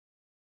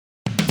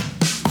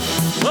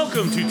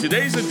Welcome to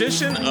today's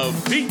edition of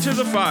Feet to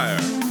the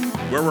Fire,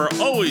 where we're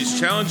always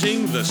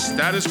challenging the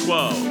status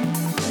quo.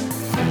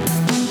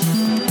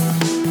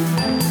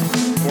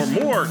 For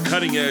more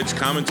cutting-edge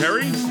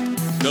commentary,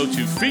 go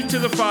to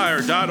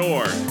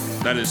feettothefire.org.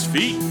 That is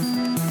feet,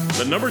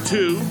 the number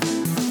 2,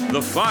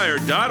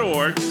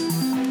 thefire.org.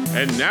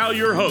 And now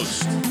your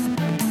host.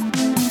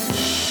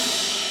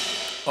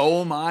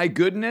 Oh my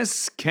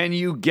goodness, can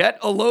you get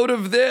a load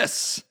of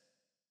this?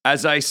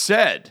 As I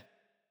said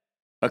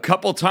a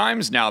couple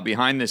times now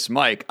behind this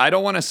mic, I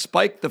don't want to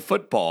spike the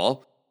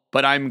football,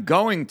 but I'm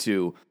going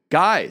to.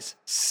 Guys,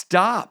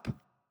 stop.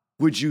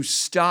 Would you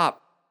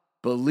stop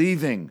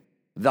believing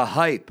the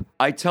hype?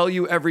 I tell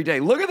you every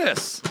day. Look at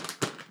this.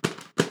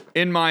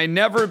 In my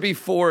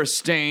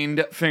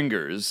never-before-stained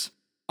fingers,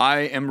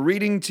 I am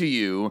reading to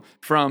you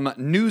from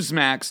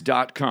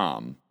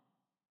Newsmax.com.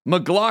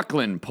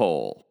 McLaughlin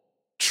poll.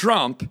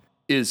 Trump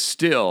is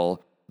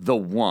still the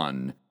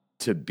one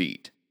to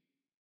beat.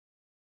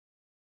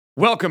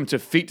 Welcome to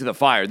Feet to the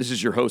Fire. This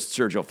is your host,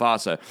 Sergio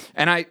Fossa.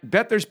 And I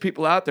bet there's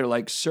people out there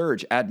like,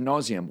 Serge, ad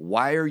nauseum,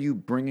 why are you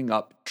bringing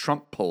up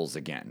Trump polls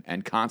again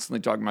and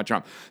constantly talking about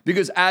Trump?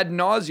 Because ad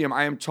nauseum,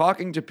 I am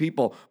talking to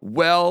people,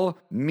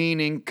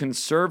 well-meaning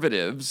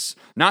conservatives,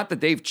 not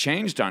that they've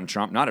changed on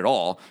Trump, not at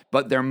all,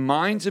 but their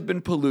minds have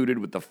been polluted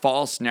with the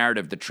false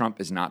narrative that Trump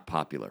is not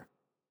popular.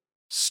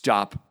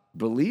 Stop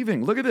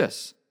believing. Look at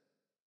this.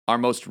 Our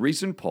most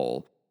recent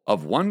poll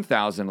of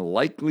 1,000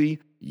 likely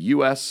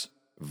U.S.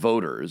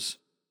 voters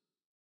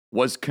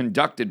was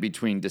conducted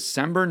between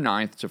December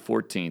 9th to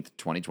 14th,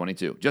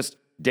 2022, just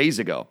days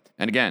ago.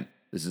 And again,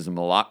 this is a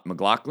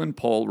McLaughlin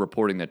poll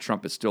reporting that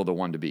Trump is still the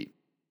one to beat.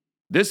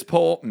 This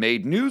poll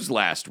made news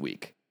last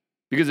week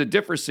because it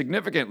differs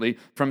significantly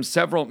from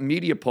several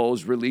media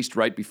polls released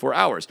right before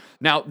ours.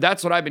 Now,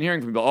 that's what I've been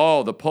hearing from people.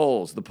 Oh, the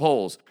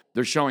polls,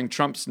 they're showing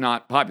Trump's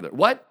not popular.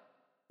 What?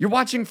 You're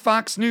watching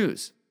Fox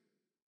News.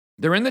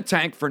 They're in the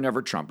tank for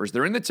never Trumpers.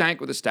 They're in the tank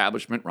with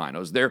establishment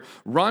rhinos. They're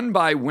run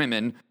by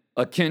women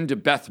akin to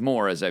Beth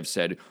Moore, as I've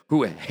said,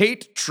 who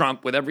hate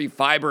Trump with every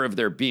fiber of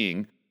their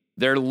being.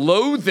 Their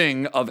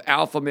loathing of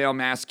alpha male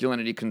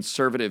masculinity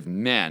conservative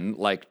men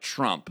like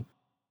Trump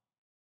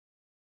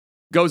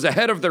goes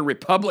ahead of their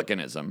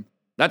republicanism.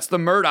 That's the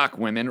Murdoch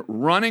women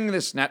running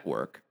this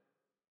network.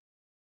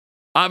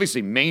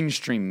 Obviously,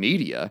 mainstream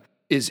media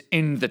is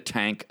in the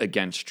tank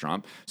against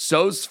Trump.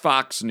 So's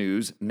Fox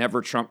News,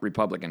 never Trump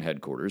Republican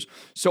headquarters.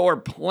 So are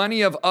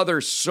plenty of other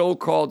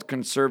so-called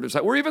conservatives.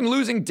 We're even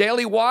losing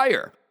Daily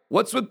Wire.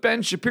 What's with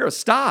Ben Shapiro?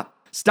 Stop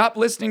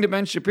listening to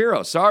Ben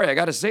Shapiro. Sorry, I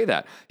got to say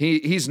that.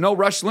 He's no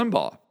Rush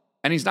Limbaugh.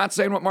 And he's not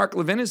saying what Mark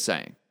Levin is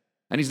saying.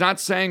 And he's not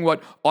saying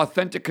what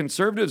authentic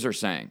conservatives are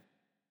saying.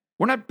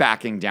 We're not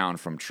backing down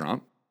from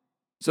Trump.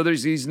 So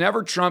there's these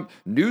never Trump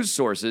news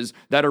sources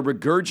that are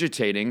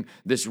regurgitating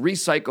this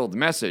recycled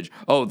message.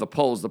 Oh, the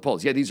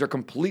polls. Yeah, these are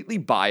completely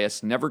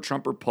biased never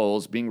Trumper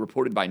polls being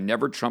reported by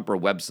never Trumper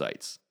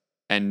websites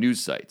and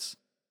news sites.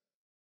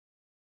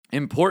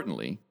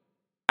 Importantly,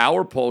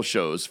 our poll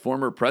shows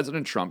former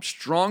President Trump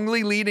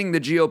strongly leading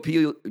the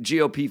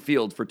GOP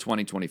field for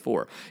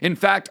 2024. In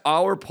fact,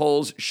 our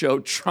polls show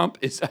Trump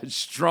is as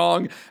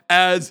strong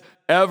as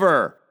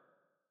ever.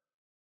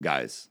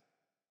 Guys,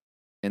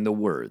 in the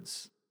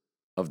words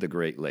of the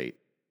great late,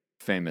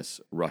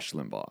 famous Rush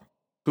Limbaugh,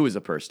 who is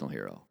a personal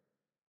hero,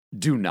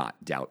 do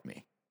not doubt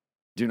me.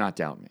 Do not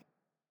doubt me.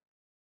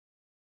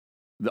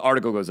 The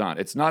article goes on.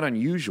 It's not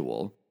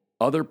unusual.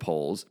 Other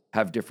polls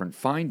have different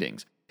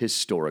findings.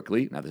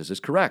 Historically, now this is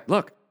correct.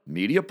 Look,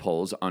 media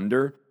polls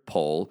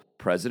underpoll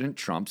President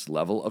Trump's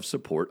level of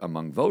support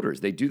among voters.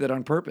 They do that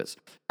on purpose.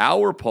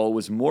 Our poll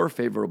was more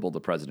favorable to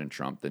President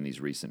Trump than these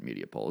recent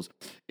media polls.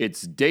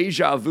 It's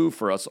deja vu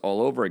for us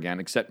all over again,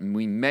 except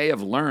we may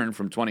have learned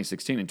from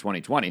 2016 and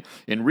 2020.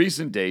 In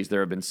recent days, there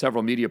have been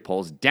several media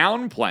polls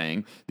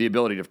downplaying the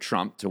ability of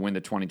Trump to win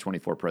the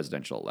 2024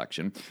 presidential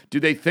election.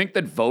 Do they think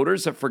that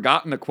voters have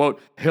forgotten the,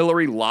 quote,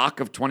 Hillary lock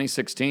of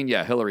 2016?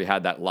 Yeah, Hillary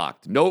had that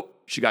locked.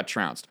 Nope, she got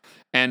trounced.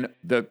 And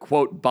the,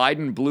 quote,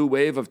 Biden blue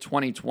wave of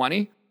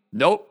 2020?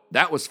 Nope,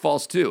 that was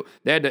false too.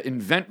 They had to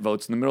invent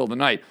votes in the middle of the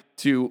night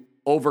to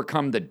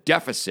overcome the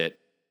deficit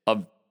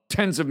of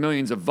tens of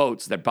millions of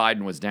votes that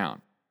Biden was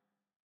down.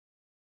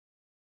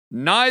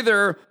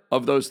 Neither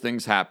of those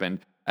things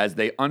happened as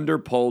they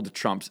underpolled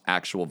Trump's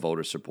actual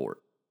voter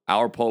support.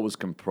 Our poll was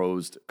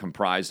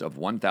comprised of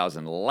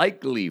 1,000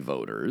 likely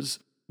voters.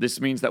 This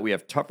means that we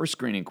have tougher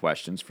screening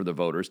questions for the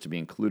voters to be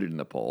included in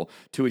the poll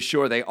to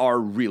assure they are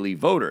really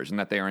voters and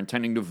that they are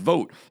intending to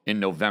vote in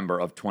November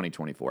of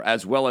 2024,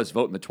 as well as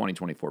vote in the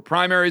 2024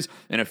 primaries.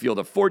 In a field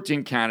of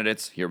 14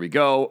 candidates, here we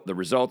go. The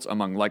results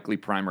among likely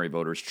primary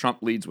voters. Trump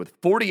leads with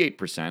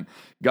 48%.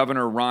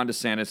 Governor Ron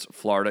DeSantis,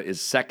 Florida,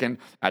 is second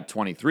at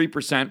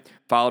 23%,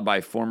 followed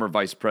by former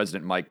Vice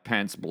President Mike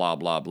Pence, blah,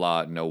 blah,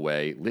 blah, no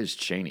way. Liz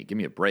Cheney, give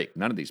me a break.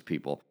 None of these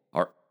people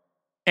are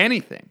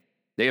anything.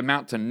 They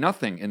amount to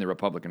nothing in the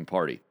Republican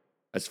Party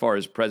as far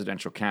as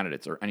presidential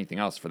candidates or anything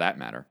else for that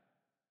matter.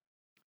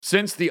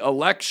 Since the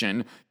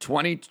election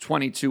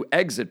 2022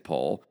 exit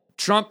poll,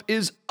 Trump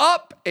is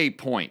up a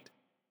point.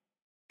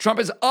 Trump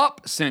is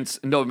up since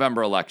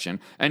November election,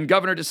 and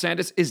Governor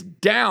DeSantis is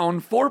down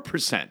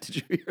 4%. Did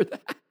you hear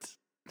that?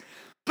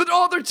 But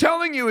all they're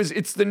telling you is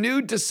it's the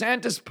new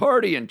DeSantis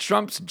party and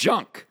Trump's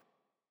junk.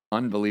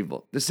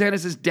 Unbelievable.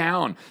 DeSantis is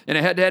down in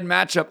a head-to-head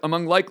matchup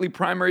among likely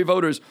primary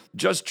voters.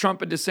 Just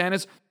Trump and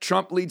DeSantis.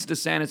 Trump leads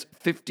DeSantis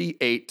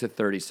 58 to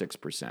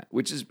 36%,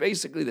 which is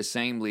basically the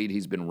same lead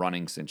he's been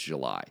running since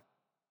July.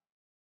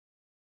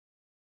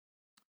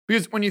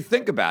 Because when you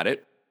think about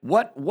it,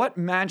 what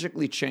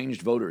magically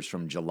changed voters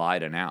from July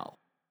to now?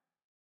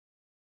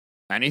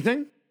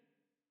 Anything?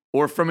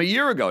 Or from a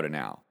year ago to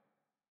now,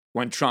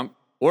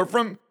 or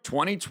from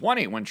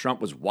 2020 when Trump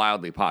was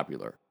wildly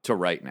popular to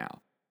right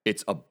now?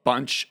 It's a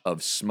bunch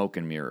of smoke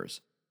and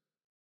mirrors.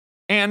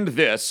 And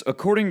this,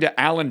 according to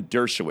Alan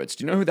Dershowitz,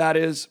 do you know who that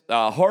is?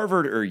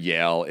 Harvard or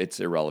Yale, it's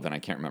irrelevant, I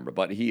can't remember,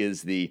 but he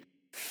is the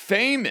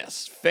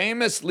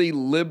famously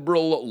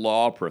liberal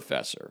law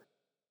professor.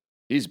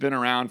 He's been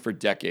around for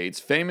decades,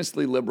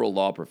 famously liberal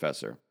law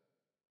professor.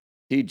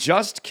 He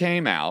just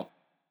came out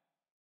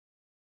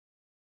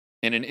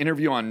in an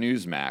interview on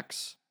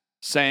Newsmax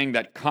saying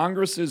that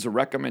Congress's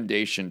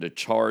recommendation to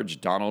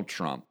charge Donald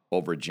Trump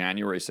over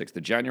January 6th,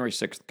 the January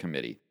 6th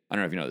committee, I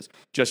don't know if you know this,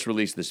 just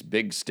released this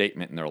big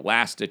statement in their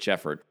last-ditch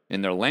effort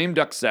in their lame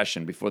duck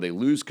session before they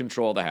lose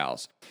control of the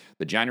House.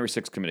 The January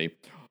 6th committee,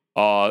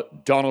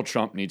 Donald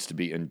Trump needs to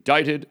be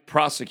indicted,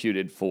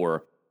 prosecuted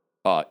for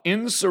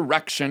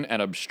insurrection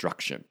and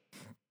obstruction.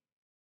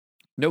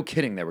 No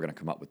kidding they were going to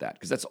come up with that,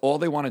 because that's all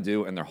they want to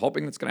do, and they're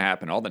hoping that's going to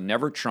happen. All the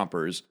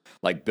never-Trumpers,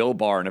 like Bill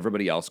Barr and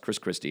everybody else, Chris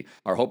Christie,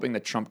 are hoping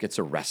that Trump gets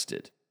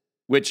arrested,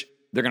 which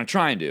they're going to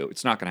try and do.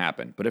 It's not going to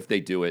happen. But if they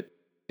do it,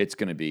 it's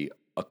going to be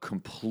a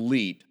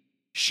complete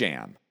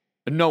sham.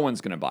 And no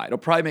one's going to buy it. It'll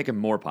probably make him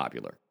more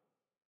popular.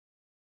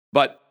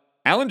 But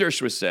Alan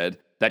Dershowitz said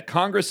that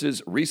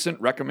Congress's recent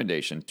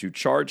recommendation to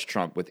charge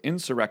Trump with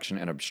insurrection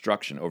and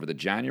obstruction over the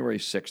January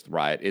 6th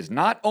riot is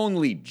not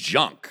only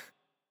junk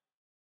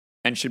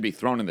and should be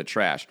thrown in the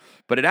trash,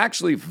 but it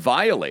actually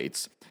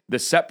violates the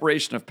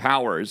separation of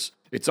powers.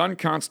 It's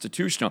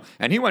unconstitutional.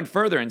 And he went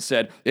further and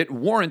said it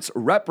warrants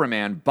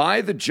reprimand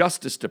by the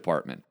Justice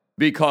Department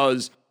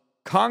because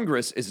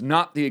Congress is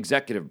not the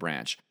executive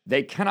branch.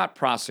 They cannot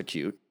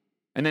prosecute,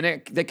 and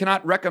then they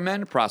cannot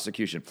recommend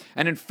prosecution.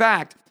 And in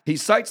fact, he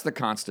cites the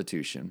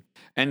Constitution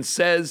and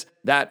says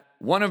that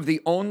one of the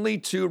only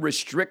two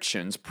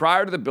restrictions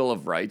prior to the Bill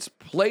of Rights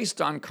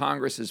placed on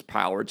Congress's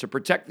power to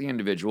protect the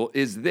individual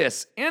is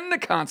this in the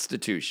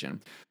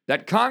Constitution,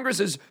 that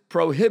Congress is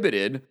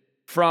prohibited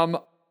from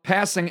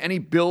passing any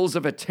bills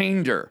of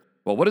attainder.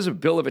 Well, what is a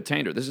bill of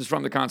attainder? This is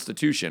from the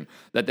Constitution,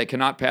 that they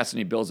cannot pass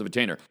any bills of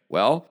attainder.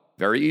 Well,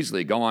 very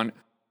easily, go on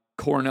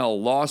Cornell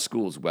Law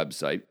School's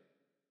website.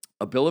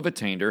 A bill of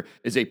attainder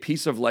is a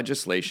piece of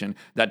legislation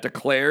that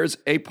declares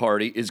a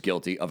party is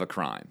guilty of a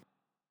crime.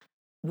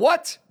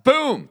 What?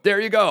 Boom.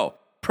 There you go.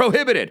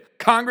 Prohibited.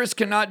 Congress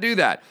cannot do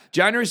that.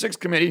 January 6th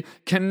committee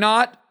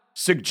cannot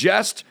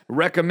suggest,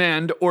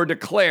 recommend, or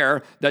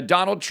declare that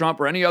Donald Trump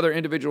or any other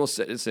individual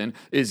citizen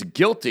is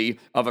guilty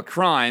of a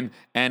crime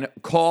and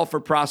call for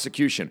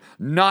prosecution.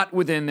 Not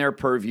within their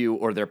purview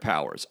or their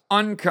powers.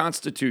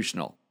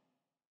 Unconstitutional.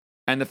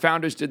 And the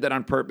founders did that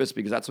on purpose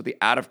because that's what the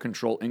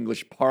out-of-control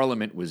English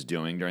Parliament was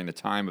doing during the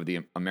time of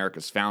the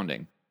America's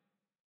founding.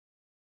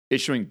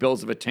 Issuing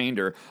bills of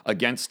attainder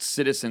against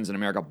citizens in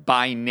America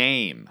by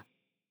name.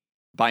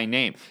 By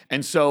name.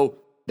 And so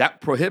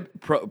that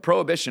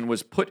prohibition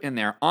was put in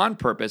there on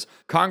purpose.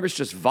 Congress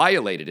just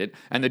violated it,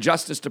 and the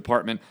Justice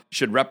Department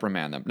should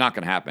reprimand them. Not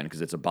going to happen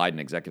because it's a Biden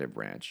executive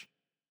branch.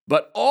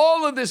 But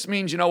all of this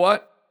means, you know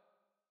what?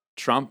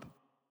 Trump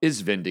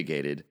is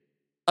vindicated.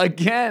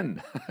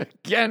 Again,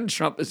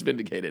 Trump is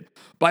vindicated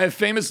by a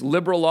famous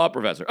liberal law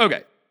professor.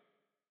 Okay.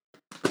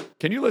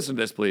 Can you listen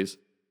to this, please?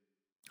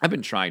 I've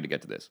been trying to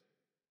get to this.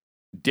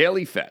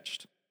 Daily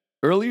Fetched.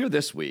 Earlier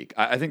this week,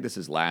 I think this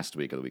is last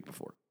week or the week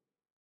before,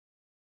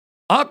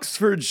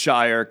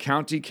 Oxfordshire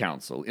County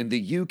Council in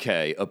the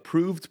UK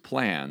approved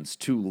plans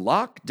to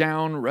lock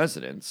down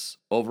residents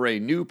over a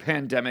new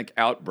pandemic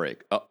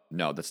outbreak. Oh,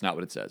 no, that's not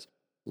what it says.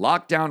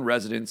 Lock down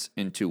residents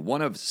into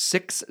one of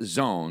 6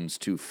 zones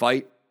to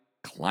fight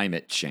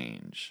climate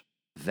change.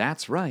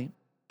 That's right.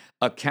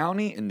 A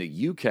county in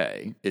the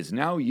UK is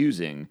now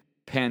using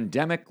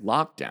pandemic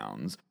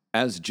lockdowns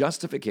as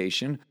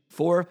justification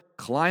for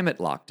climate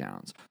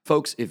lockdowns.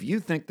 Folks, if you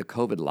think the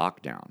COVID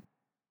lockdown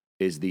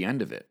is the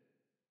end of it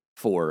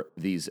for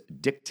these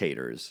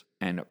dictators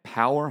and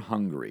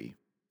power-hungry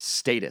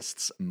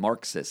statists,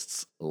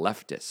 Marxists,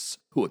 leftists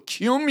who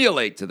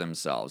accumulate to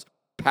themselves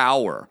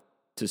power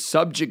to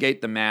subjugate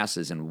the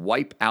masses and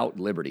wipe out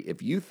liberty.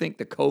 If you think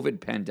the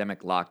COVID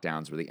pandemic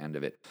lockdowns were the end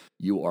of it,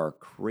 you are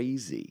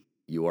crazy.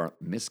 You are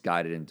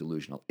misguided and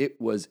delusional. It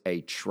was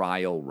a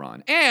trial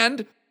run.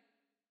 And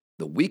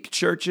the weak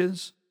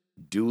churches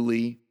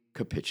duly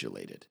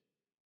capitulated.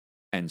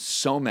 And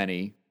so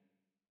many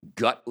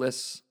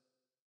gutless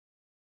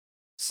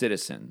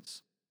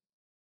citizens,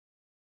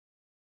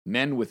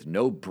 men with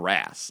no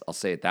brass, I'll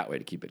say it that way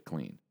to keep it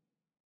clean,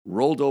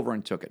 rolled over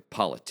and took it.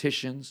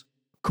 Politicians,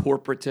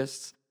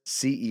 corporatists,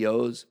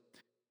 CEOs,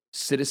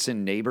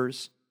 citizen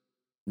neighbors,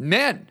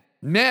 men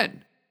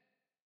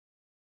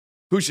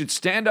who should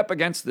stand up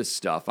against this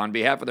stuff on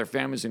behalf of their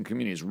families and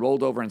communities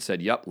rolled over and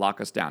said, yep,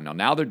 lock us down.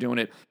 Now they're doing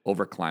it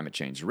over climate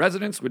change.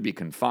 Residents would be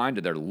confined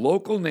to their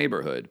local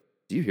neighborhood.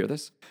 Do you hear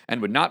this?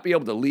 And would not be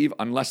able to leave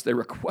unless they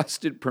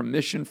requested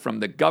permission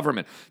from the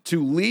government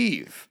to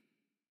leave.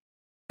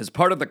 As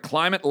part of the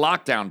climate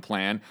lockdown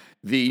plan,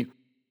 the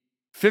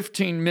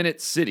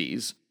 15-minute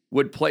cities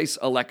would place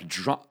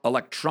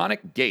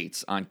electronic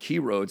gates on key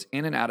roads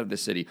in and out of the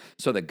city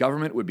so the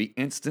government would be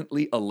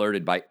instantly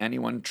alerted by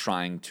anyone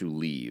trying to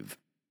leave.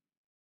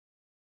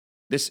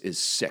 This is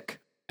sick,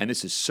 and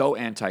this is so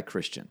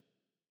anti-Christian.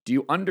 Do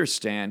you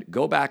understand?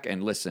 Go back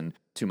and listen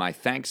to my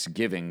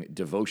Thanksgiving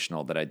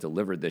devotional that I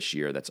delivered this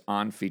year that's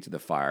on Feet to the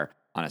Fire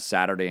on a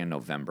Saturday in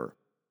November,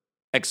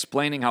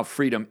 explaining how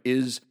freedom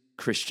is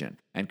Christian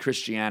and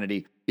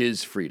Christianity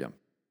is freedom.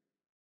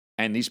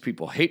 And these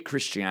people hate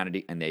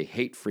Christianity and they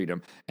hate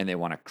freedom and they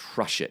want to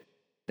crush it.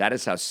 That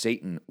is how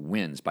Satan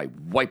wins, by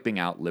wiping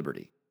out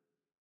liberty.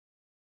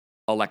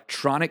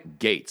 Electronic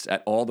gates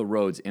at all the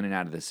roads in and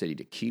out of the city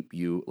to keep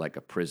you like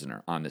a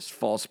prisoner on this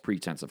false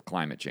pretense of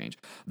climate change.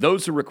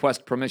 Those who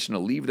request permission to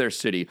leave their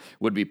city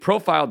would be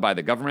profiled by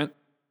the government,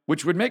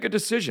 which would make a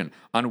decision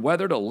on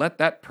whether to let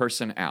that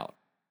person out.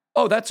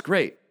 Oh, that's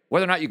great.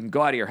 Whether or not you can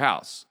go out of your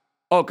house.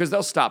 Oh, because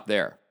they'll stop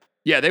there.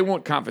 Yeah, they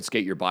won't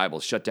confiscate your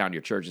Bibles, shut down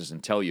your churches,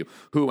 and tell you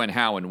who and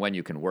how and when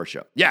you can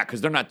worship. Yeah, because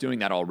they're not doing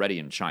that already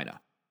in China.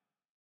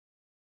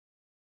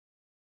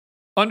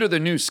 Under the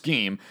new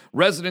scheme,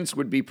 residents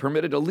would be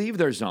permitted to leave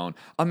their zone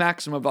a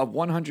maximum of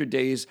 100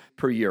 days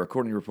per year,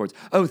 according to reports.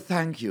 Oh,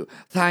 thank you,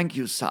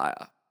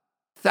 sire.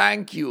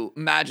 Thank you,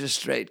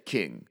 Magistrate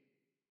King,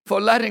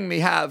 for letting me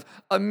have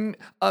a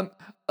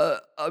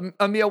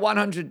mere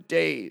 100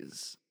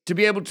 days to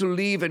be able to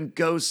leave and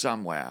go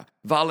somewhere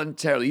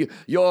voluntarily.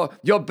 Your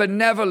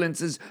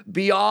benevolence is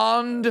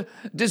beyond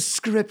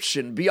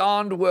description,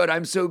 beyond word.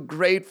 I'm so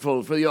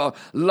grateful for your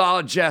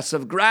largesse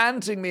of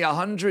granting me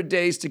 100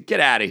 days to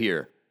get out of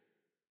here.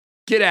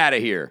 Get out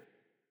of here.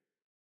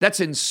 That's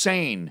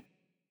insane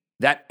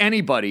that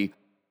anybody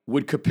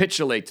would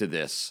capitulate to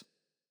this,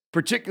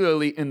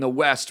 particularly in the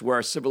West, where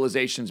our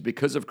civilizations,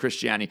 because of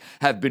Christianity,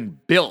 have been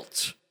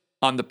built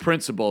on the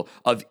principle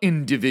of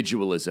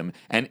individualism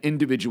and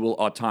individual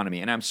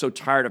autonomy. And I'm so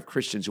tired of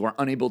Christians who are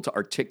unable to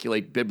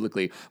articulate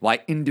biblically why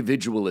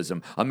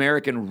individualism,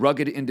 American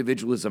rugged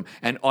individualism,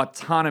 and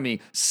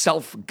autonomy,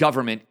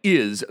 self-government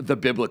is the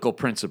biblical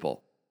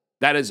principle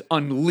that is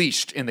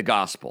unleashed in the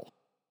gospel.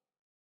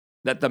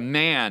 That the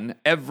man,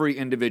 every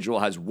individual,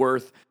 has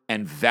worth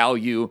and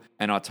value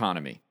and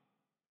autonomy.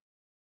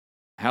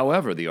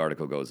 However, the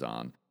article goes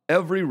on,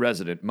 every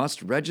resident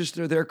must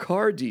register their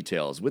car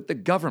details with the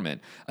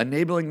government,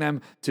 enabling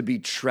them to be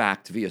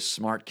tracked via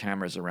smart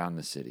cameras around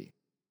the city.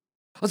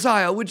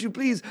 Sire, would you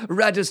please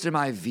register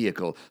my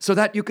vehicle so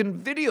that you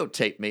can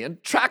videotape me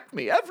and track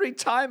me every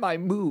time I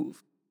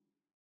move?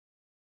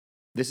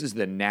 This is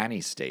the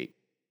nanny state,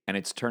 and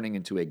it's turning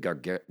into a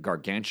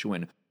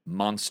gargantuan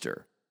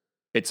monster.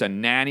 It's a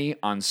nanny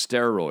on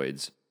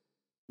steroids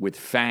with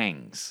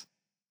fangs.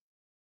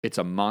 It's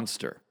a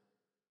monster.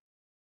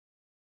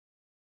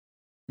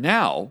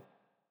 Now,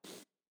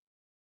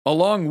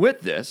 along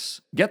with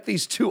this, get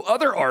these two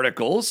other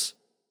articles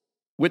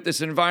with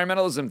this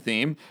environmentalism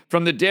theme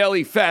from the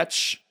Daily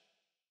Fetch.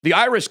 The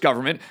Irish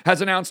government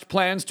has announced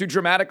plans to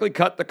dramatically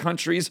cut the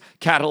country's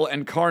cattle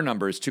and car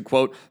numbers to,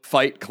 quote,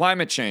 fight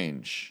climate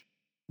change.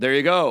 There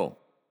you go.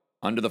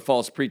 Under the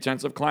false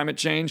pretense of climate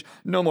change,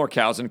 no more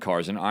cows and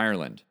cars in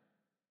Ireland.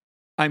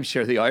 I'm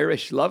sure the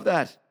Irish love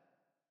that.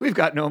 We've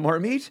got no more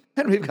meat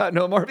and we've got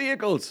no more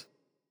vehicles.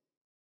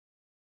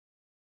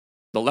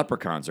 The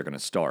leprechauns are going to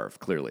starve,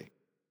 clearly.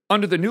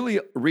 Under the newly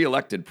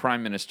re-elected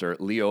Prime Minister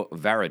Leo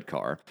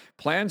Varadkar,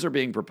 plans are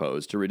being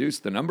proposed to reduce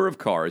the number of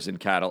cars and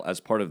cattle as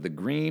part of the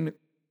Green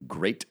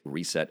Great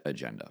Reset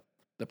agenda.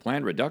 The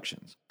planned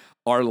reductions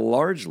are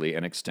largely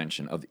an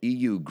extension of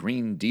EU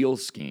Green Deal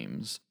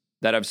schemes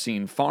that have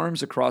seen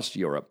farms across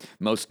Europe,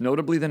 most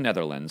notably the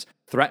Netherlands,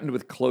 threatened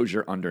with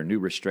closure under new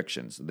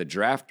restrictions. The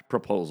draft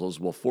proposals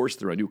will force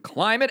through a new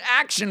climate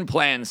action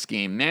plan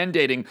scheme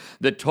mandating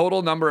the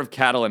total number of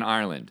cattle in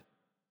Ireland.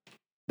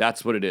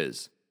 That's what it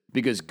is.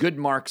 Because good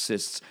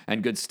Marxists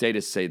and good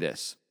statists say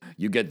this.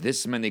 You get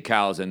this many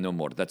cows and no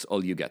more. That's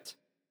all you get.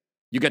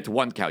 You get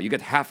one cow. You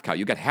get half cow.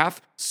 You get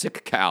half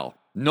sick cow.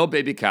 No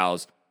baby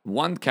cows.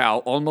 One cow,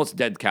 almost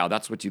dead cow.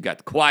 That's what you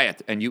get.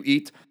 Quiet. And you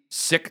eat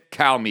sick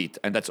cow meat.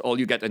 And that's all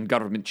you get in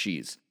government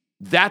cheese.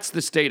 That's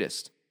the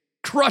statist.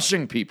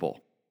 Crushing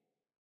people.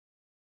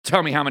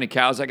 Tell me how many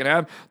cows I can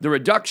have. The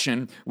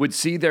reduction would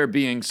see there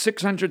being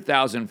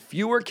 600,000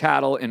 fewer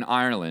cattle in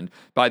Ireland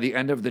by the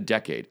end of the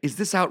decade. Is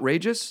this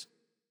outrageous?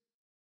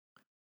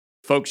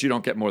 Folks, you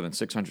don't get more than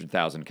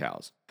 600,000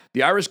 cows.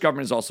 The Irish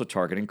government is also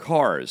targeting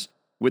cars,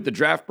 with the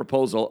draft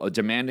proposal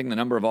demanding the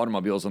number of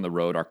automobiles on the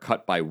road are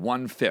cut by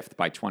 1/5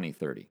 by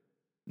 2030.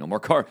 No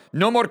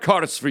more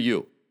cars for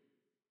you.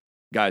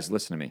 Guys,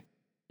 listen to me.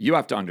 You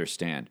have to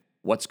understand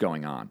what's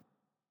going on.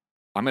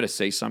 I'm going to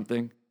say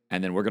something,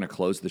 and then we're going to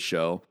close the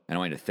show, and I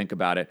want you to think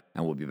about it,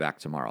 and we'll be back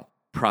tomorrow.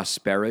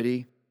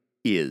 Prosperity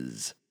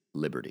is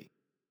liberty.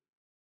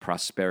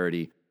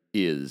 Prosperity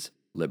is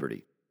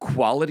liberty.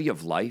 Quality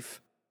of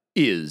life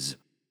is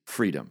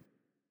freedom.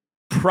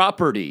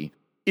 Property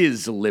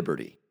is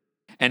liberty.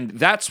 And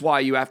that's why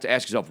you have to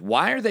ask yourself,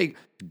 why are they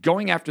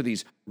going after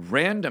these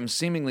random,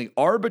 seemingly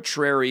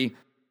arbitrary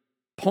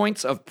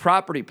points of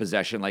property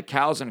possession like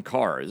cows and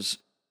cars?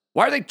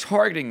 Why are they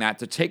targeting that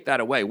to take that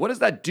away? What does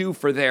that do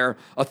for their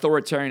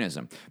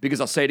authoritarianism? Because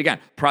I'll say it again,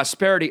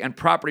 prosperity and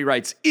property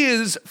rights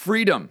is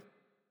freedom.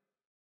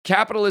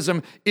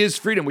 Capitalism is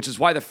freedom, which is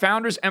why the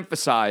founders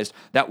emphasized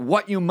that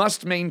what you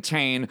must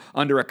maintain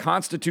under a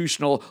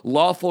constitutional,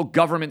 lawful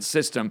government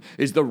system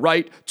is the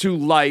right to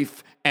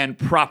life and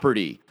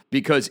property.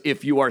 Because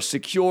if you are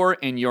secure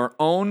in your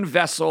own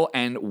vessel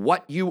and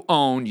what you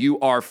own, you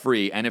are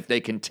free. And if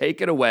they can take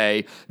it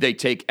away, they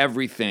take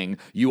everything.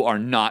 You are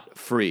not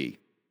free.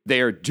 They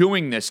are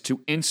doing this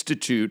to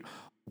institute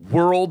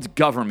world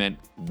government,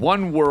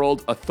 one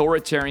world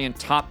authoritarian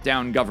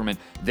top-down government.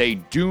 They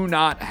do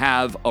not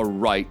have a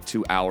right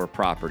to our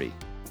property.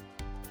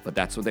 But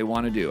that's what they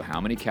want to do. How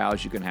many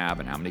cows you can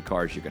have and how many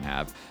cars you can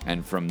have.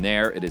 And from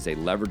there, it is a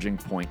leveraging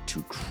point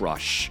to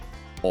crush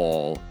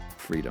all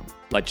freedom.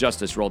 Let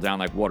justice roll down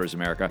like waters,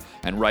 America,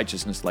 and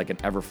righteousness like an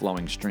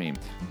ever-flowing stream.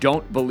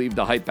 Don't believe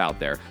the hype out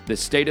there. The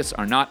statists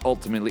are not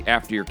ultimately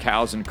after your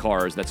cows and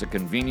cars. That's a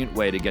convenient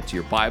way to get to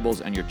your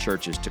Bibles and your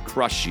churches to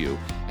crush you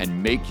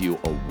and make you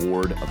a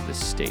ward of the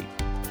state.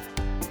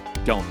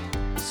 Don't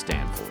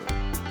stand for it.